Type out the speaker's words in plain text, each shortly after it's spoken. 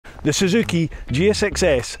the Suzuki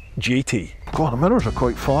GSX-s GT. God, the mirrors are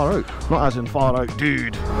quite far out. Not as in far out,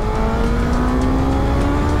 dude.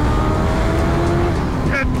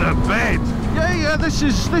 Get the bed! Yeah, this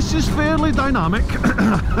is fairly dynamic.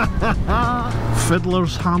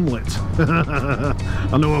 Fiddler's Hamlet.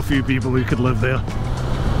 I know a few people who could live there.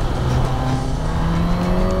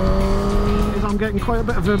 I'm getting quite a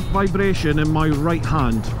bit of a vibration in my right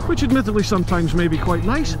hand, which admittedly sometimes may be quite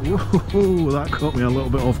nice. Whoa, that caught me a little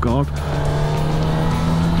bit off guard.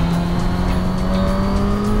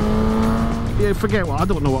 Yeah, forget what, I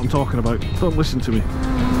don't know what I'm talking about. Don't listen to me.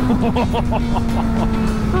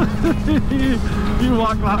 You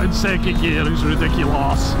whack that in second gear, it's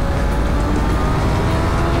ridiculous.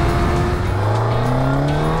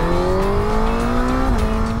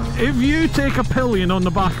 If you take a pillion on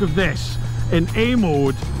the back of this in A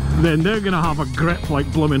mode, then they're going to have a grip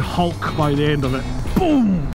like blooming Hulk by the end of it. Boom!